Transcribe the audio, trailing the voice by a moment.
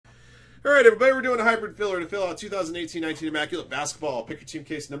All right, everybody, we're doing a hybrid filler to fill out 2018-19 Immaculate Basketball. Pick your team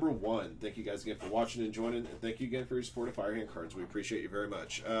case number 1. Thank you guys again for watching and joining, and thank you again for your support of Firehand Cards. We appreciate you very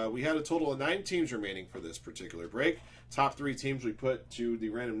much. We had a total of 9 teams remaining for this particular break. Top 3 teams we put to the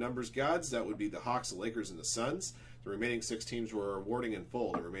random numbers gods. That would be the Hawks, the Lakers, and the Suns. The remaining 6 teams were awarding in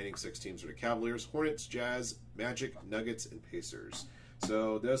full. The remaining 6 teams are the Cavaliers, Hornets, Jazz, Magic, Nuggets, and Pacers.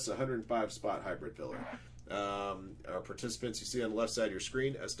 So this 105 spot hybrid filler. Our participants you see on the left side of your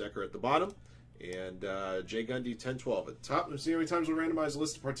screen, S. Decker at the bottom, and J. Gundy 1012 at the top. Let's see how many times we'll randomize a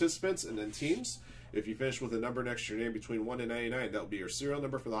list of participants and then teams. If you finish with a number next to your name between 1 and 99, that will be your serial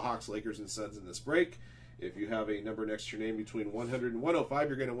number for the Hawks, Lakers, and Suns in this break. If you have a number next to your name between 100 and 105,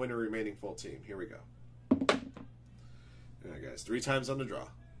 you're going to win a remaining full team. Here we go. All right, guys, 3 times on the draw.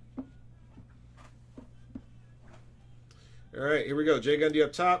 All right, here we go. J. Gundy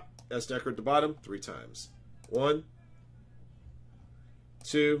up top, S. Decker at the bottom, 3 times. 1,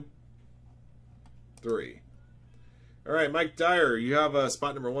 2, 3. All right, Mike Dyer, you have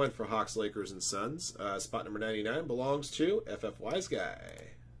spot number 1 for Hawks, Lakers, and Suns. Spot number 99 belongs to FF Wise Guy.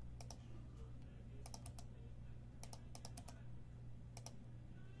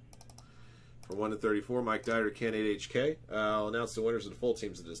 From 1 to 34, Mike Dyer to Can 8HK. I'll announce the winners of the full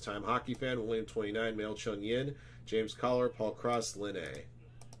teams at this time. Hockey Fan, William 29, Mail Chung Yin, James Collar, Paul Cross, Lynn A.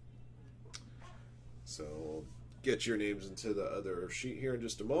 So get your names into the other sheet here in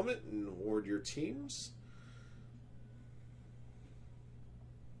just a moment and award your teams.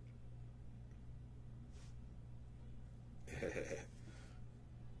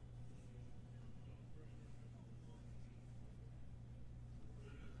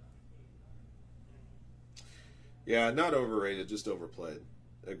 Yeah, not overrated, just overplayed.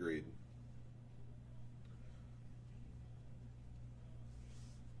 Agreed.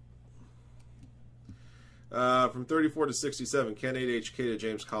 From 34 to 67, Ken 8HK to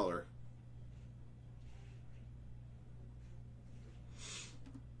James Collar.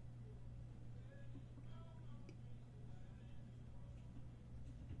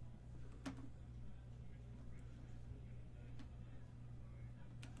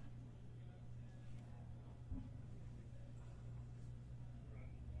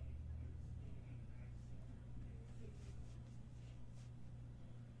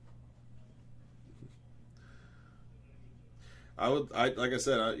 Like I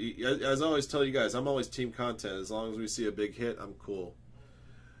said, as I always tell you guys, I'm always team content. As long as we see a big hit, I'm cool.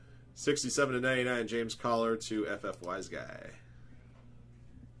 67 to 99, James Collar to FF Wise Guy.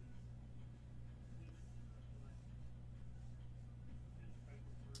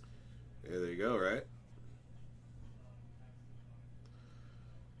 Yeah, there you go, right?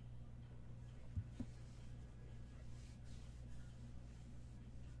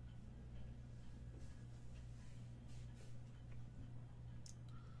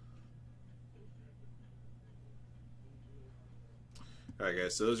 Alright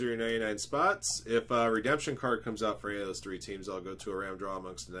guys, so those are your 99 spots. If a redemption card comes out for any of those 3 teams, I'll go to a random draw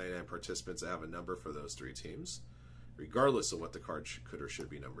amongst the 99 participants that have a number for those 3 teams, regardless of what the card could or should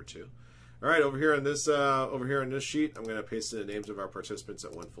be number to. Alright, over here on this sheet, I'm going to paste in the names of our participants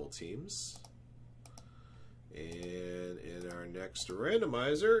that won full teams. And in our next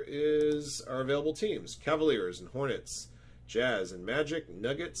randomizer is our available teams: Cavaliers and Hornets, Jazz and Magic,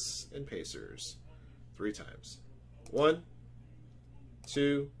 Nuggets and Pacers. 3 times. 1,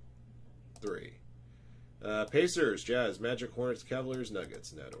 2, 3. Pacers, Jazz, Magic, Hornets, Cavaliers,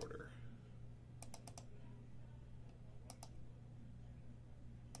 Nuggets in that order.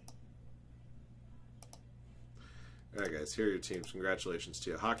 Alright guys, here are your teams. Congratulations to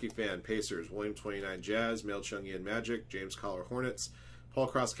you. Hockey Fan, Pacers, William 29, Jazz, Mail Chung Yin, Magic, James Collar, Hornets, Paul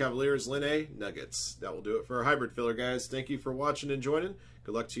Cross, Cavaliers, Lynn A, Nuggets. That will do it for our hybrid filler, guys. Thank you for watching and joining.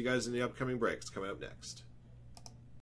 Good luck to you guys in the upcoming breaks coming up next.